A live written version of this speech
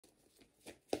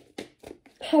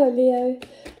Hello Leo,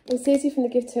 I'm Susie from the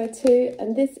Gift Tarot 2,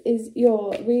 and this is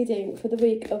your reading for the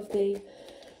week of the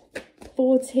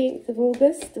 14th of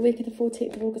August. The week of the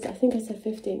 14th of August. I think I said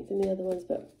 15th in the other ones,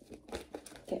 but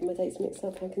getting my dates mixed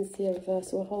up. I can see a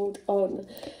reversal. Hold on.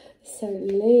 So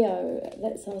Leo,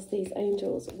 let's ask these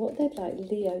angels what they'd like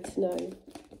Leo to know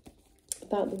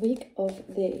about the week of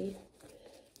the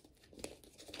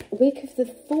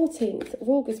 14th of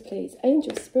August, please.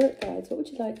 Angels, spirit guides, what would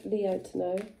you like Leo to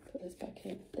know? Put this back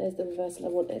in. There's the reversal I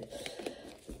wanted.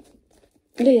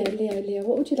 Leo,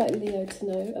 what would you like Leo to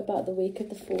know about the week of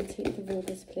the 14th of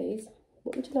August, please?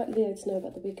 What would you like Leo to know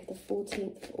about the week of the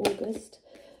 14th of August?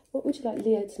 What would you like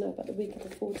Leo to know about the week of the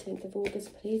 14th of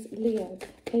August, please? Leo,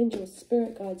 angels,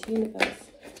 spirit guides,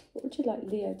 universe. What would you like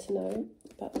Leo to know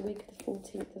about the week of the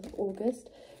 14th of August?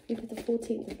 Week of the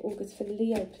 14th of August for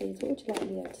Leo, please. What would you like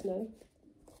Leo to know?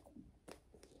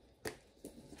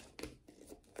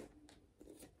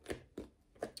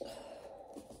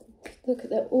 Look,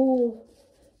 they're all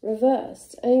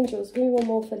reversed. Angels, give me one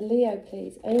more for Leo,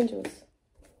 please. Angels.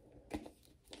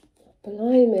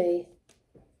 Blimey.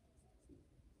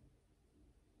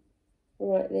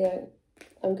 Right, Leo.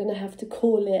 I'm going to have to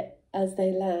call it as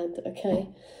they land, okay?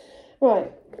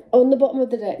 Right. On the bottom of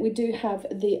the deck, we do have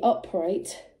the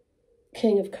upright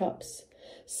King of Cups.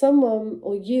 Someone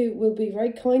or you will be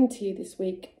very kind to you this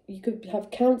week. You could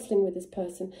have counselling with this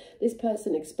person. This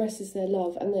person expresses their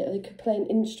love, and they could play an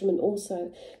instrument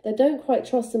also. They don't quite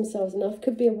trust themselves enough.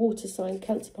 Could be a water sign,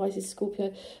 Cancer, Pisces,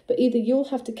 Scorpio. But either you'll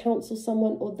have to counsel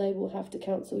someone or they will have to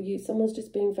counsel you. Someone's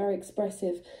just being very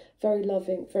expressive, very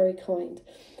loving, very kind.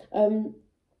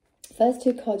 First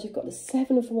two cards, you've got the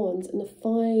Seven of Wands and the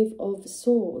Five of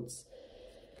Swords.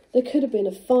 There could have been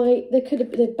a fight. There could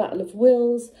have been a battle of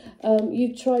wills.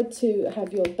 You've tried to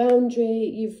have your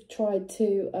boundary. You've tried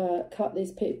to cut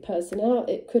this person out.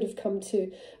 It could have come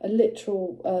to a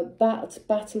literal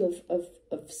battle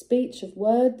of speech, of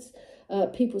words.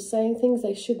 People saying things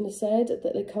they shouldn't have said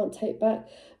that they can't take back.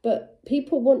 But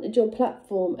people wanted your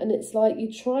platform, and it's like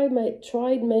you tried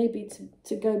maybe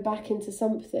to go back into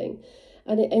something,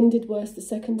 and it ended worse the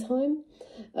second time.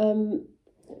 Let me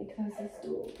close this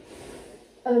door.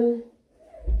 And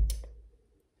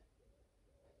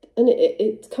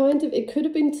it could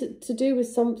have been to do with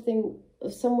something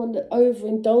of someone that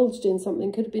overindulged in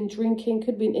something. Could have been drinking, could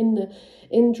have been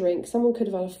in drink. Someone could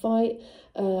have had a fight.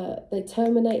 They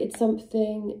terminated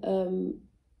something.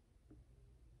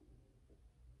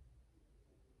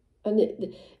 And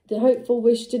the hopeful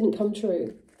wish didn't come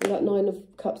true. That Nine of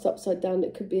Cups upside down.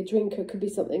 It could be a drinker. It could be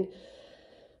something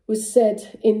was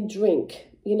said in drink,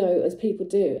 you know, as people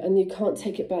do, and you can't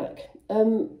take it back.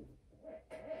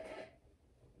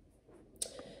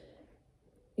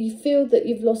 You feel that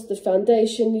you've lost the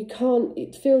foundation.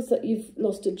 It feels that you've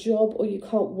lost a job, or you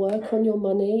can't work on your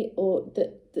money, or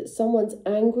that someone's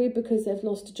angry because they've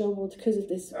lost a job, or because of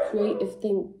this creative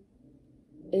thing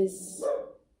is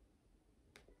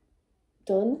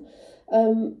done.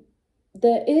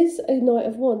 There is a Knight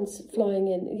of Wands flying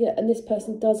in, yeah, and this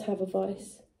person does have a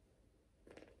vice.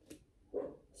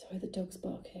 Sorry, the dog's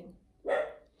barking.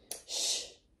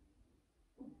 Shh.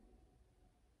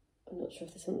 I'm not sure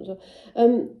if there's something.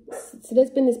 So there's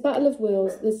been this battle of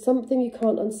wills. There's something you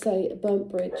can't unsay, a burnt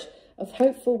bridge. A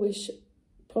hopeful wish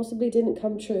possibly didn't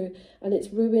come true, and it's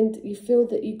ruined. You feel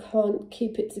that you can't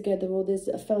keep it together, or there's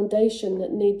a foundation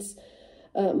that needs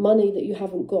money that you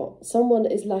haven't got. Someone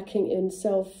is lacking in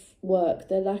self-work.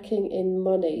 They're lacking in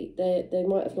money. They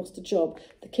might have lost a job.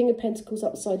 The King of Pentacles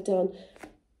upside down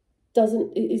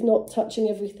is not touching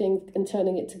everything and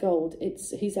turning it to gold.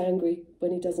 He's angry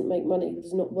when he doesn't make money.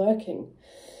 It's not working.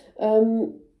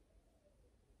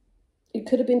 It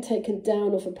could have been taken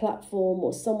down off a platform,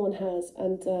 or someone has,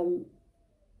 and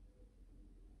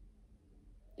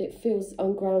it feels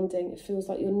ungrounding. It feels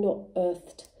like you're not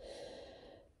earthed.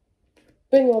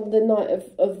 Bring on the Knight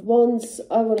of Wands.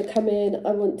 I want to come in.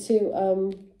 I want to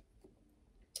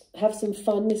have some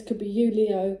fun. This could be you,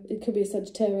 Leo. It could be a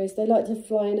Sagittarius. They like to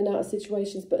fly in and out of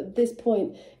situations, but at this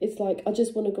point, it's like, I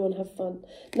just want to go and have fun.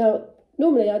 Now,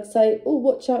 normally I'd say, oh,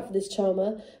 watch out for this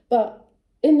charmer, but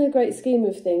in the great scheme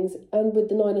of things, and with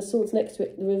the Nine of Swords next to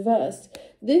it, the reversed,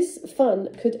 this fun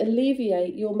could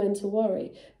alleviate your mental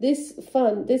worry. This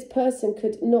person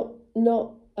could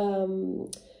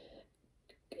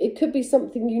it could be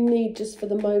something you need just for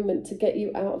the moment to get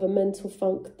you out of a mental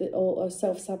funk or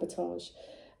self-sabotage.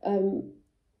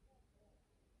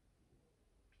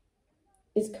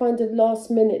 It's kind of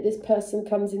last minute, this person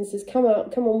comes in and says, come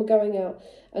on, we're going out.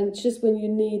 And it's just when you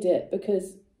need it,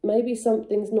 because maybe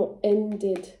something's not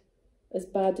ended as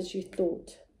bad as you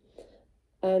thought.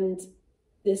 And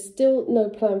There's still no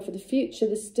plan for the future.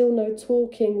 There's still no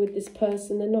talking with this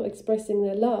person. They're not expressing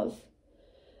their love.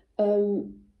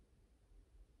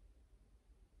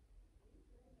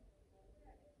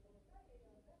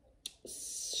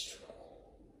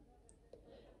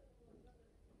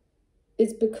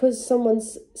 It's because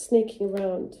someone's sneaking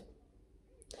around.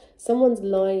 Someone's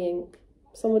lying.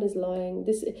 Someone is lying.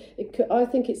 I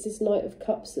think it's this Knight of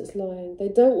Cups that's lying. They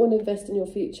don't want to invest in your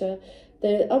future.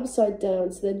 They're upside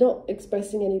down, so they're not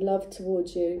expressing any love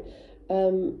towards you.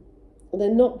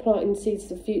 They're not planting seeds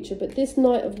for the future. But this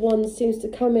Knight of Wands seems to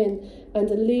come in and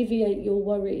alleviate your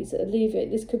worries.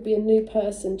 This could be a new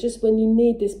person. Just when you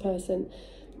need this person,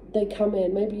 they come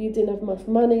in. Maybe you didn't have enough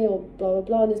money or blah, blah,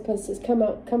 blah. And this person says, come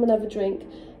out, come and have a drink.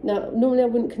 Now, normally I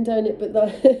wouldn't condone it, but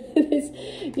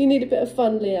you need a bit of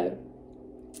fun, Leo.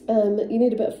 You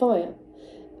need a bit of fire.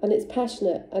 And it's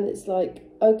passionate. And it's like,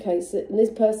 okay, so and this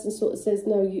person sort of says,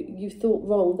 no, you thought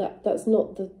wrong. That's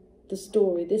not the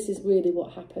story. This is really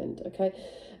what happened, okay?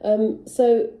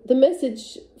 So the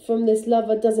message from this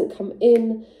lover doesn't come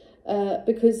in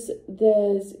because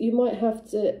you might have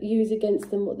to use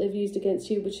against them what they've used against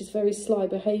you, which is very sly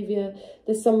behaviour.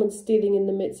 There's someone stealing in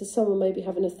the midst. There's someone maybe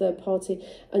having a third party,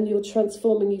 and you're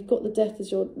transforming. You've got the Death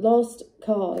as your last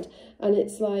card, and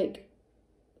it's like,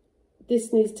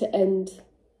 this needs to end.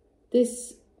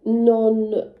 This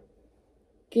non-giving,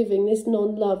 this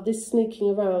non-love, this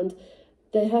sneaking around,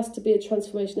 there has to be a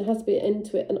transformation. There has to be an end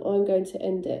to it, and I'm going to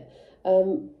end it.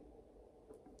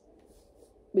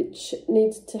 Which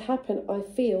needs to happen, I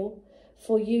feel,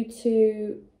 for you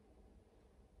to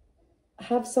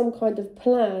have some kind of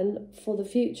plan for the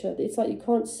future. It's like you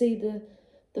can't see the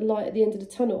light at the end of the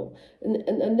tunnel. And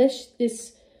unless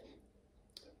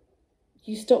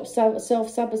you stop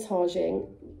self-sabotaging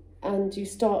and you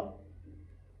start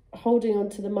holding on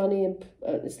to the money, and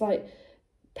it's like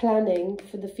planning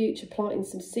for the future, planting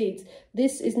some seeds.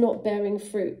 This is not bearing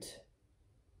fruit.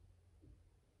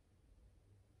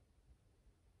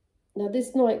 Now,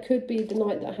 this Knight could be the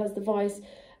Knight that has the vice,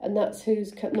 and that's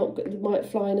who's not might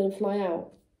fly in and fly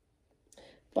out.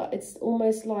 But it's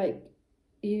almost like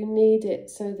you need it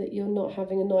so that you're not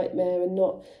having a nightmare and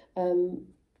not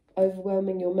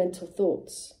overwhelming your mental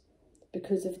thoughts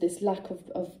because of this lack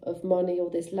of money, or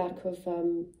this lack of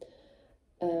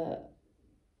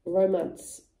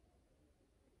romance.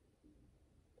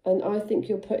 And I think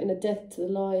you're putting a death to the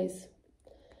lies.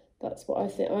 That's what I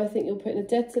think. I think you're putting a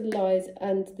death to the lies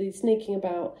and the sneaking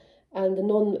about and the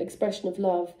non-expression of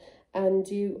love, and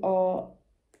you are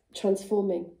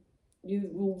transforming. You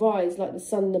will rise like the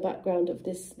sun in the background of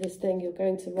this thing. You're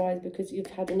going to rise because you've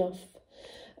had enough.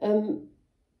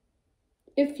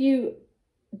 If you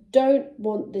don't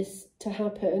want this to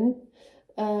happen,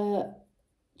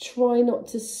 try not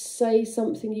to say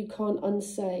something you can't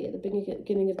unsay at the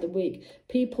beginning of the week.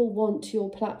 People want your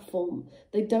platform.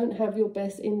 They don't have your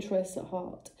best interests at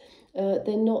heart.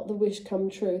 They're not the wish come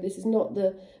true. This is not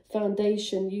the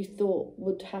foundation you thought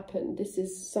would happen. This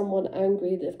is someone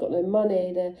angry. They've got no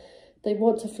money. They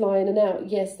want to fly in and out.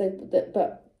 Yes,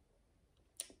 but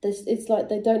it's like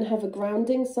they don't have a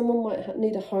grounding. Someone might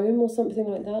need a home or something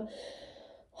like that.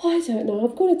 I don't know.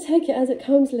 I've got to take it as it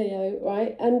comes, Leo,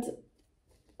 right? And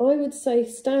I would say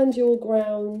stand your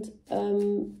ground.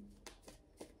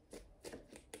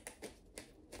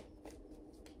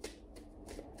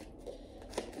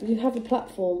 You have a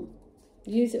platform.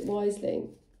 Use it wisely.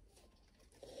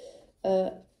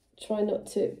 Try not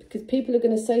to, because people are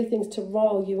going to say things to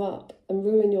rile you up and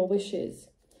ruin your wishes.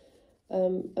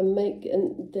 And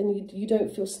then you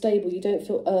don't feel stable. You don't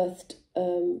feel earthed.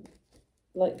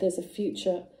 Like there's a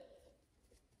future.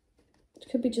 It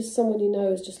could be just someone you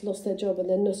know has just lost their job and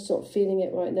they're just not feeling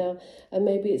it right now. And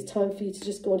maybe it's time for you to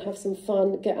just go and have some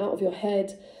fun, get out of your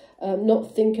head,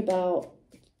 not think about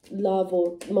love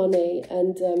or money,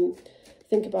 and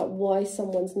think about why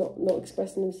someone's not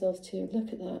expressing themselves to you.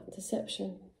 Look at that,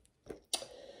 deception.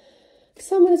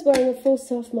 Someone is wearing a false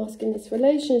self-mask in this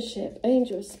relationship.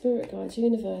 Angels, spirit guides,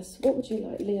 universe. What would you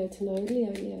like Leo to know?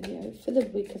 Leo, for the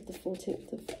week of the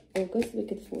 14th of August,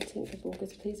 week of the 14th of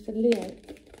August, please, for Leo.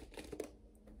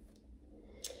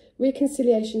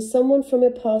 Reconciliation. Someone from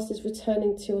your past is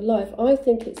returning to your life. I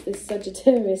think it's this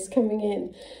Sagittarius coming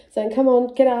in, saying, come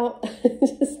on, get out.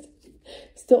 Just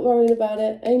stop worrying about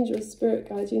it. Angels, spirit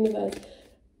guides, universe.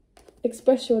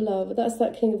 Express your love. That's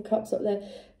that King of Cups up there.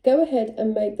 Go ahead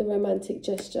and make the romantic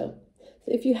gesture.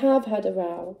 So if you have had a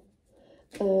row,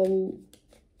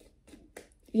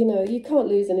 you know, you can't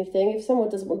lose anything. If someone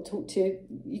doesn't want to talk to you,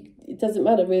 it doesn't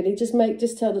matter really. Just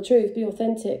tell the truth. Be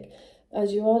authentic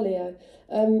as you are, Leo.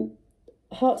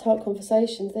 Heart-to-heart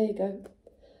conversations. There you go.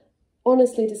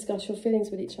 Honestly discuss your feelings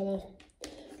with each other.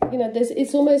 You know,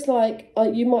 it's almost like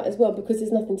you might as well, because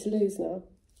there's nothing to lose now.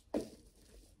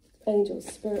 Angels,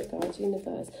 spirit guides,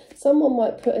 universe. Someone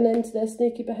might put an end to their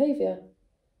sneaky behaviour.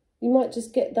 You might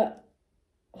just get that,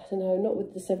 I don't know, not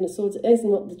with the Seven of Swords. It is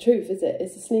not the truth, is it?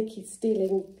 It's a sneaky,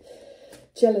 stealing,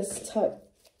 jealous type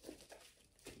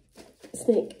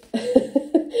sneak.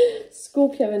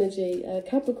 Scorpio energy,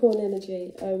 Capricorn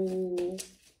energy,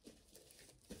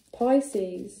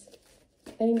 Pisces,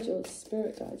 angels,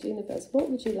 spirit guides, universe. What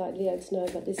would you like Leo to know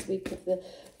about this week of the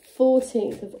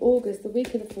 14th of August, the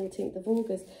week of the 14th of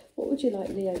August? What would you like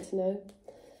Leo to know?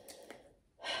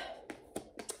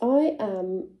 I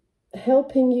am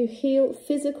helping you heal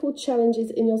physical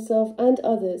challenges in yourself and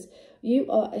others. You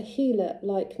are a healer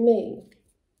like me.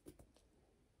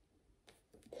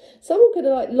 Someone could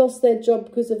have like lost their job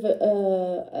because of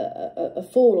a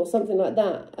fall or something like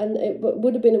that, and it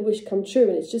would have been a wish come true,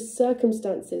 and it's just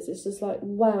circumstances. It's just like,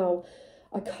 wow,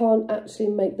 I can't actually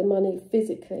make the money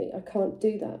physically. I can't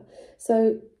do that.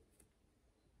 So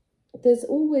there's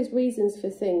always reasons for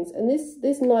things, and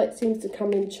this night seems to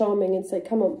come in charming and say,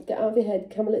 come on, get out of your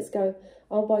head, come on, let's go,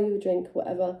 I'll buy you a drink,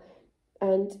 whatever.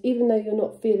 And even though you're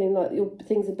not feeling like your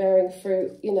things are bearing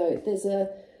fruit, you know,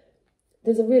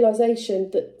 there's a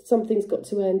realization that something's got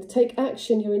to end. Take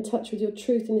action. You're in touch with your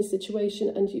truth in this situation,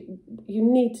 and you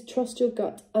need to trust your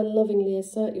gut and lovingly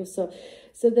assert yourself.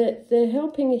 So they're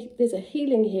helping. There's a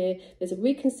healing here. There's a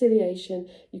reconciliation.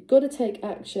 You've got to take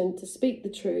action to speak the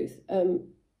truth.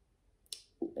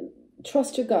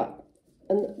 Trust your gut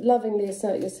and lovingly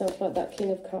assert yourself like that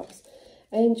King of Cups.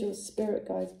 Angels, spirit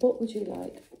guides, what would you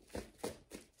like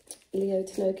Leo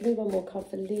to know? Give me one more card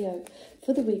for Leo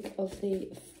for the week of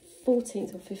the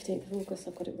 14th or 15th of August.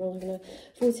 I've got it wrong, haven't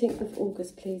I? 14th of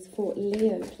August, please, for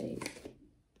Leo, please.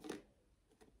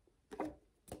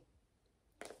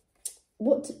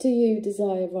 What do you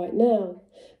desire right now?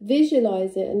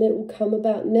 Visualize it and it will come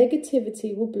about.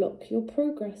 Negativity will block your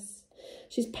progress.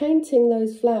 She's painting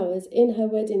those flowers in her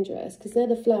wedding dress because they're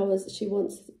the flowers that she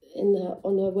wants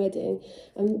on her wedding.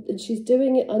 And she's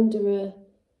doing it under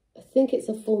I think it's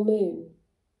a full moon.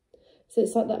 So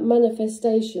it's like that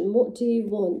manifestation. What do you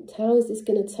want? How is this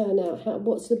going to turn out?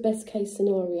 What's the best case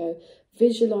scenario?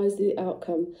 Visualize the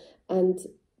outcome and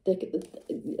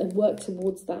work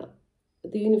towards that.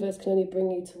 The universe can only bring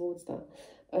you towards that.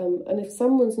 And if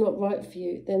someone's not right for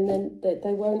you, then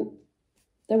they will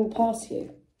pass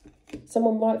you.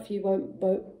 Someone right for you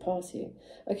won't pass you.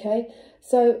 Okay?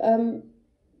 So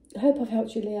I hope I've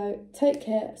helped you, Leo. Take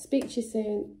care. Speak to you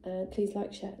soon. And please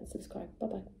like, share and subscribe.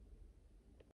 Bye-bye.